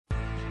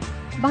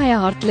Baie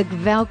hartlik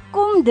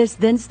welkom, dis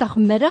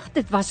Dinsdagmiddag,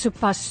 dit was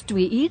sopas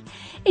 2 uur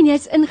en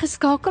jy's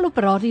ingeskakel op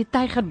Radio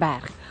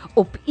Tygerberg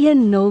op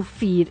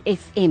 104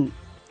 FM.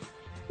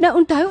 Nou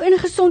onthou, in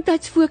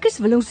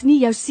Gesondheidsfokus wil ons nie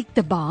jou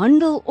siekte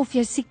behandel of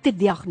jou siekte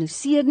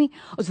diagnoseer nie,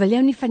 ons wil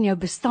jou nie van jou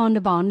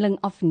bestaande behandeling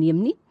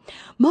afneem nie,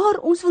 maar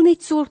ons wil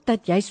net sorg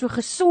dat jy so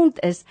gesond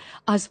is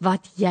as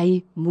wat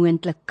jy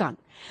moontlik kan.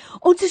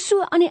 Ons is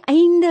so aan die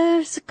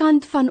einde se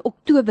kant van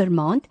Oktober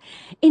maand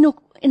en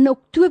in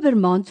Oktober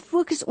maand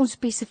fokus ons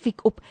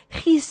spesifiek op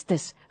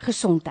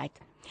geestesgesondheid.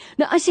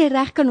 Nou as jy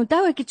reg kan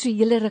onthou, ek het so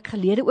hele ruk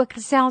gelede ook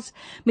gesels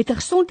met 'n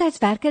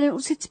gesondheidswerker en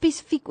ons het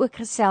spesifiek ook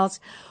gesels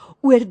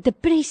oor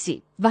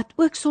depressie, wat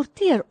ook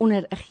sorteer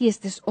onder 'n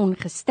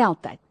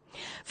geestesongesteldheid.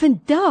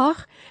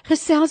 Vandag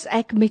gesels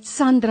ek met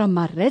Sandra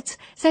Marits,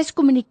 sy is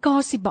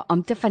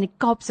kommunikasiebeampte van die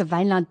Kaapse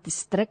Wynland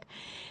distrik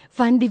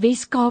van die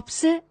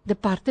Wes-Kaapse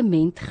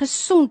Departement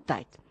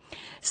Gesondheid.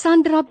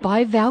 Sandra,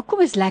 baie welkom,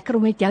 is lekker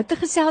om met jou te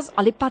gesels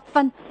al die pad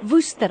van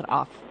Woester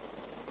af.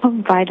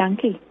 Baie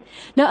dankie.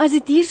 Nou as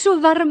dit hier so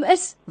warm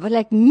is, wil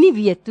ek nie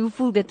weet hoe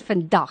voel dit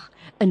vandag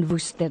in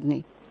Woester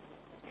nie.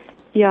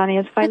 Ja, nee,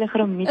 het is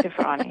veiliger om nie te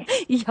vra nie.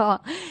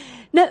 Ja,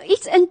 nou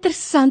iets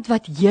interessant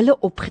wat julle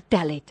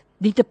opgetel het,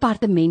 die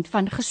Departement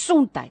van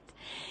Gesondheid.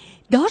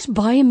 Daar's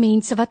baie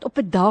mense wat op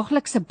 'n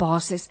daaglikse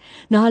basis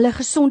na hulle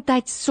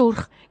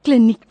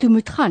gesondheidsorgkliniek toe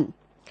moet gaan.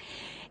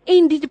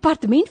 En die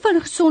Departement van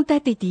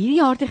Gesondheid het hierdie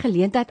jaar die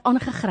geleentheid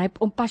aangegryp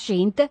om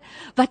pasiënte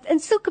wat in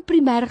sulke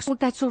primêre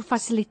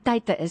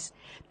gesondheidsorgfasiliteite is,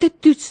 te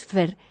toets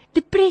vir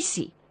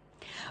depressie.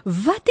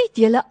 Wat het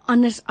julle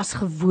anders as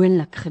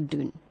gewoonlik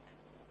gedoen?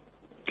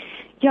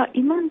 Ja,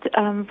 iemand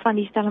van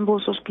die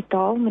Stellenbosch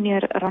Hospitaal,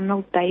 meneer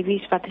Ronald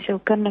Davies, wat 'n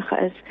sielkundige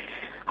is,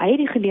 hy het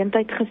die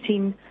geleentheid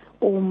gesien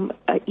om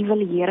 'n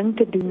evaluering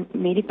te doen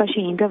met die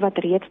pasiënte wat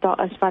reeds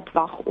daar is wat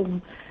wag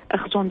om 'n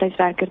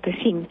gesondheidswerker te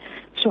sien.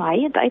 So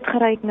hy het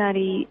uitgereik na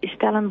die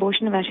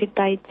Stellenbosch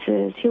Universiteit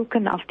se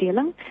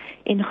sielkundeafdeling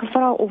en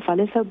gevra of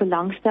hulle sou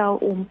belangstel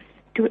om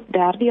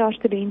derdejaars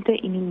studente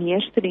en die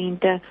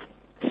meerstudente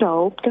se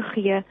hulp te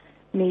gee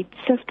met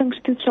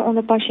siftingstoetse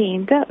onder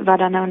pasiënte wat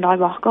dan nou in daai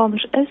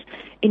wagkamers is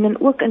en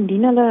dan ook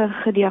indien hulle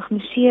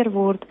gediagnoseer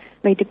word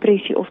met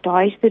depressie of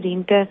daai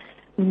studente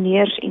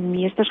meneers en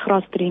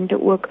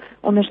meestersgraadstudente ook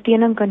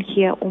ondersteuning kan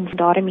gee om vir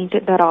daardie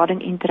mense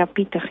berading en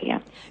terapie te gee.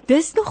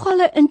 Dis nogal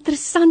 'n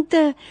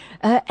interessante,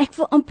 ek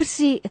wil amper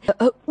sê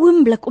 'n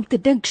oomblik om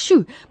te dink,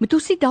 sjoe, moet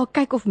ons nie dalk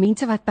kyk of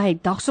mense wat by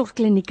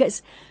dagsorgklinieke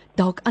is,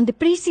 dalk aan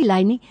depressie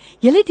ly nie.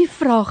 Julle het die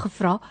vraag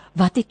gevra,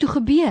 wat het toe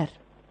gebeur?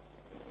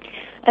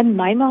 In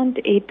Mei maand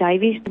het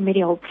Davies met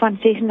die hulp van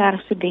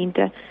 36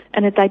 studente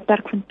in 'n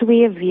tydperk van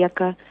 2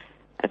 weke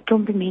 'n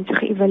klompie mense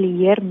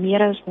geëvalueer,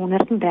 meer as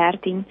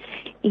 113,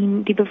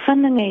 en die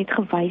bevindinge het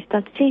gewys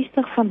dat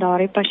 60 van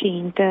daardie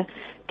pasiënte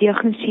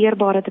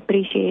diagnoseerbare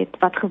depressie het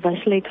wat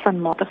gewissel het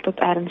van matig tot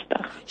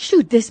ernstig.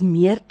 Sjoe, dis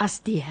meer as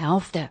die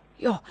helfte.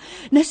 Ja,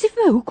 nou sê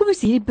vir my, hoekom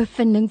is hierdie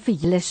bevinding vir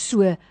julle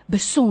so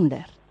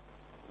besonder?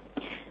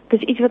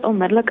 Dis iets wat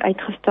onmiddellik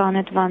uitgestaan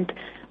het, want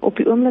op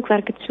die oomblik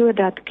werk dit so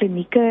dat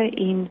klinieke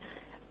en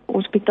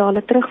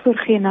hospitale terugvoer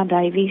gee na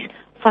Davies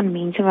van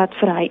mense wat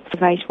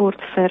verwys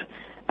word vir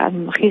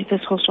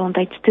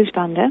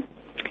geestesgesondheidstoestande,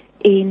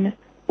 en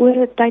oor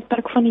 'n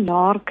tydperk van 'n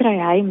jaar kry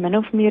hy min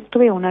of meer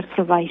 200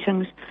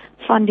 verwysings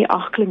van die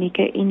 8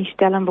 klinieke en die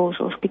Stellenbosch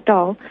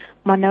Hospitaal,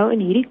 maar nou in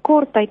hierdie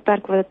kort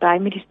tydperk wat hy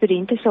met die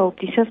studente se hulp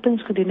die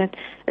siftings gedoen het,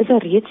 is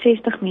reeds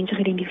 60 mense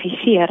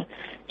geïdentifiseer.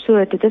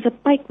 So dit is 'n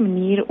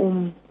pypmanier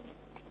om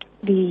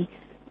die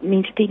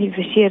mense te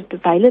identifiseer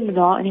terwyl hulle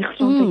daar in die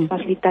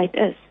gesondheidsfasiliteit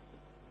is.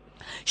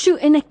 Sjoe,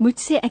 en ek moet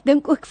sê, ek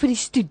dink ook vir die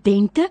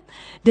studente,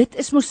 dit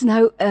is mos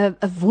nou 'n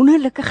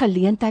wonderlike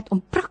geleentheid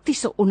om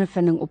praktiese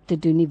ondervinding op te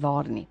doen, nie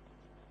waar nie?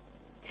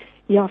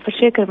 Ja,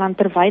 verseker, want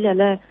terwyl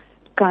hulle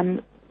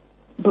kan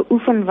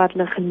beoefen wat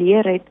hulle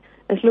geleer het,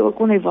 is hulle ook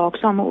onder die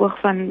waaksame oog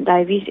van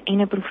Davies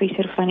en 'n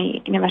professor van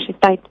die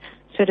universiteit,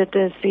 so dit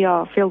is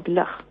ja,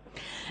 veelbelig.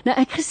 Nou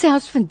ek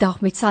gesels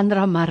vandag met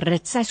Sandra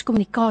Marits, sy is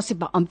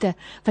kommunikasiebeampte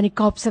van die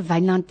Kaapse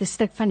Wynland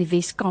distrik van die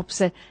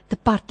Wes-Kaapse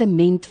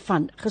Departement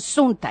van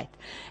Gesondheid.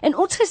 En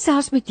ons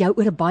gesels met jou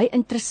oor 'n baie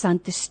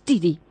interessante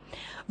studie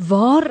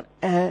waar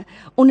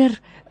onder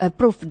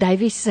Prof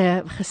Davies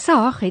se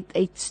gesag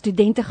het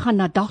studente gaan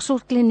na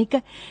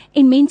dagsorgklinieke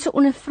en mense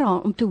ondervra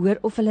om te hoor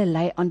of hulle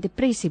ly aan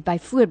depressie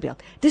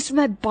byvoorbeeld. Dis vir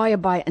my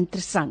baie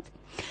interessant.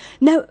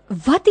 Nou,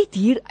 wat het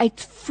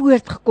hieruit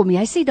voortgekom?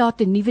 Jy sê daar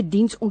het 'n nuwe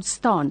diens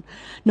ontstaan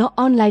na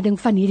aanleiding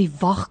van hierdie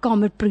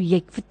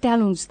wagkamerprojek.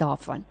 Vertel ons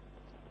daarvan.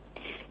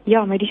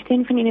 Ja, met die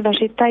steun van die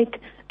universiteit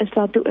is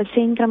daar toe 'n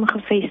sentrum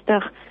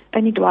gevestig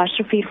in die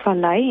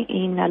Dwarsriviervallei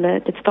en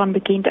dit staan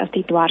bekend as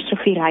die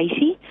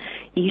Dwarsrivierhuisie.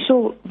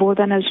 Hierso word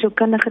dan nou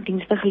sielkundige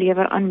dienste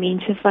gelewer aan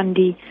mense van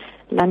die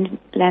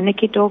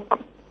Lanneketok,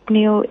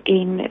 Kneel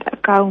en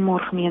Kaumor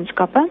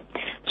gemeenskappe.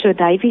 So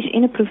Davies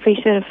en 'n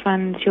professor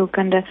van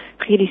sielkunde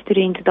gee die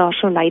studente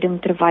daarso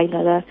leiding terwyl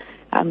hulle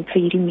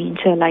vir hierdie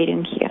mense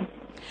leiding gee.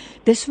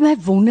 Dis vir my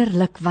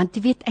wonderlik, want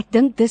jy weet, ek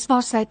dink dis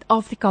waar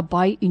Suid-Afrika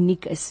baie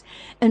uniek is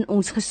in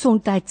ons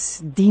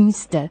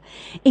gesondheidsdienste.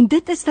 En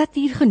dit is dat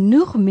hier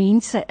genoeg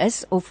mense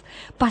is of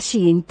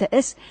pasiënte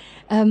is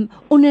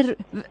onder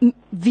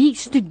wie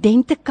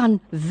studente kan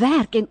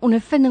werk en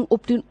ondervinding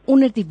opdoen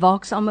onder die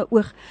waaksame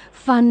oog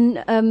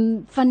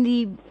van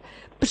die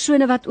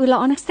persone wat oor hulle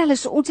aangestel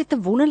is. So ons het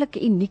 'n wonderlike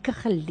unieke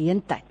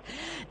geleentheid.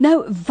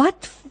 Nou,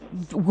 wat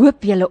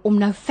hoop julle om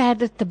nou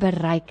verder te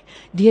bereik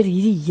deur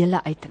hierdie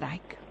hele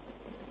uitreik?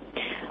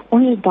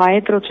 Ons is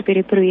baie trots op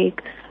hierdie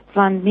projek,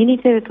 want nie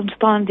net het dit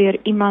ontstaan deur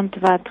iemand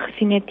wat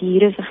gesien het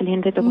hier is 'n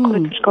geleentheid om 'n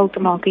groot verskil te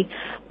maak nie,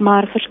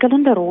 maar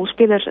verskillende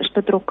rolspelers is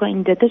betrokke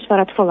en dit is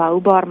wat dit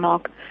volhoubaar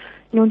maak.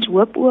 En ons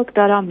hoop ook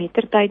dat daar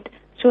mettertyd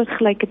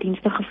soortgelyke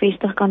dienste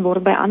gevestig kan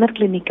word by ander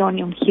klinieke in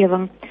die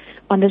omgewing,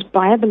 want dit is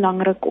baie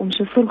belangrik om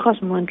so vroeg as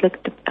moontlik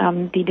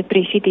die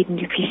depressie te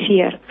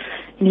identifiseer.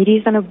 En hierdie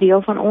is dan ook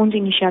deel van ons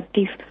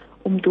inisiatief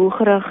om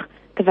doelgerig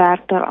te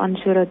werk daaraan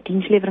sodat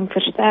dienslewering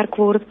versterk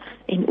word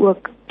en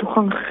ook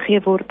toegang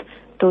gegee word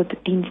tot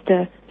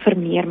dienste vir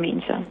meer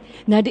mense.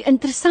 Nou die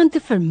interessante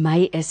vir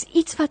my is,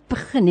 iets wat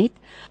begin het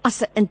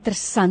as 'n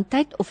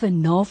interessantheid of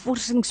 'n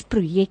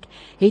navorsingsprojek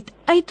het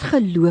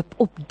uitgeloop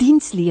op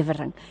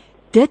dienslewering.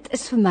 Dit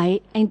is vir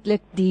my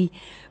eintlik die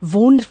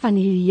wonder van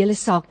hierdie hele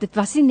saak. Dit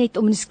was nie net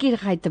om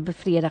nuuskierigheid te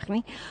bevredig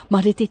nie,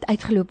 maar dit het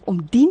uitgeloop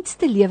om diens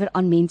te lewer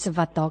aan mense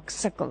wat dalk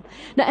sukkel.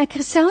 Nou ek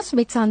gesels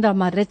met Sandra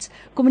Marits,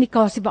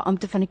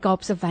 kommunikasiebeampte van die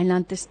Kaapse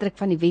Wynland distrik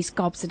van die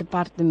Wes-Kaapse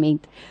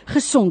Departement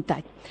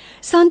Gesondheid.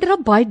 Sandra,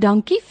 baie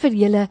dankie vir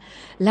julle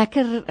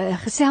lekker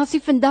geselsie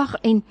vandag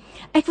en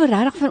ek wil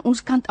regtig van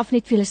ons kant af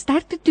net vir julle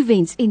sterkte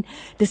toewens en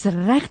dis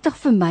regtig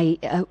vir my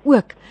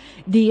ook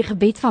die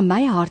gebed van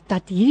my hart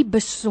dat hierdie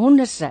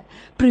besonderse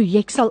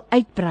projek sal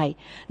uitbrei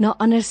na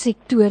ander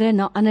sektore,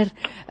 na ander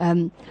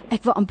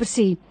ek wil amper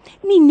sê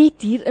nie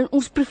net hier in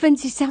ons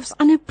provinsie, selfs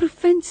ander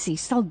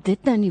provinsies sal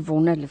dit nou nie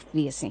wonderlik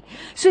wees nie.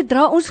 So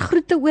dra ons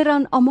groete oor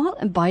aan almal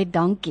en baie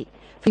dankie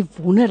vir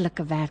die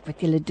wonderlike werk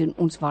wat julle doen.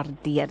 Ons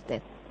waardeer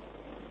dit.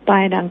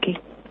 Baie dankie.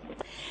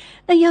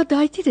 Nou ja,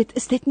 dit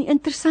is dit nie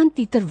interessant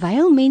nie,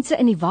 terwyl mense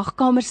in die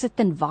wagkamer sit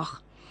en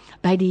wag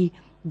by die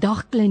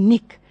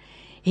dagkliniek,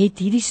 het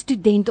hierdie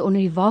studente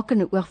onder die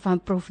wakende oog van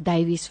Prof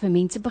Davies vir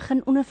mense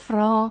begin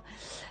ondervra,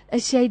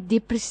 is jy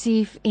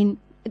depressief? En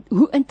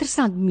hoe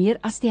interessant, meer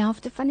as die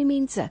helfte van die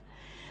mense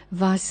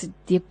was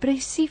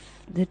depressief.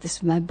 Dit is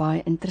vir my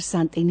baie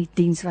interessant en die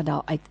diens wat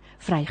daaruit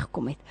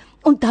vrygekom het.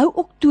 Onthou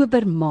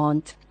Oktober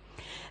maand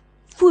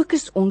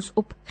fokus ons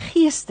op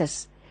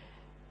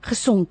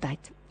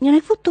geestesgesondheid. En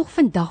ek wil tog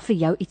vandag vir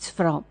jou iets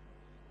vra.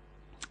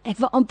 Ek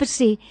wil amper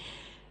sê,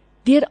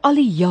 deur al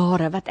die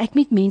jare wat ek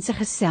met mense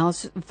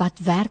gesels wat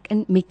werk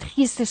met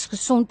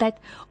geestesgesondheid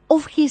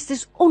of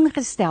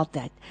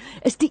geestesongesteldheid,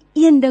 is die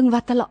een ding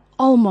wat hulle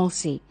almal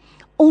sê.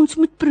 Ons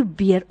moet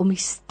probeer om die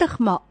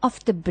stigma af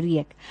te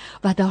breek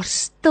wat daar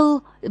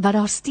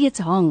steeds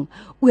hang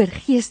oor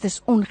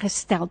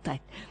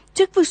geestesongesteldheid.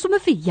 So ek wil sommer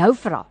vir jou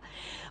vra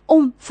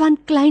om van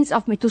kleins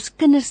af met ons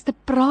kinders te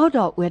praat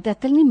daaroor,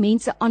 dat hulle nie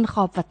mense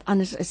aangaap wat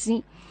anders is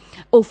nie,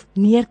 of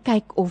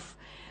neerkyk of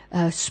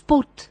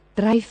spot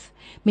dryf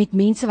met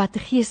mense wat 'n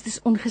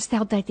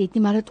geestesongesteldheid het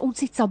nie, maar dat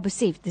ons iets sal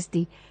besef, dis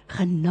die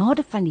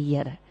genade van die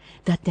Here,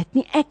 dat dit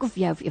nie ek of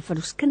jy of een van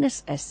ons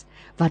kinders is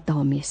wat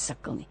daarmee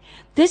sukkel nie.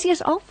 Dis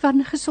eers al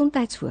van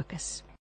Gesondheidsfokus.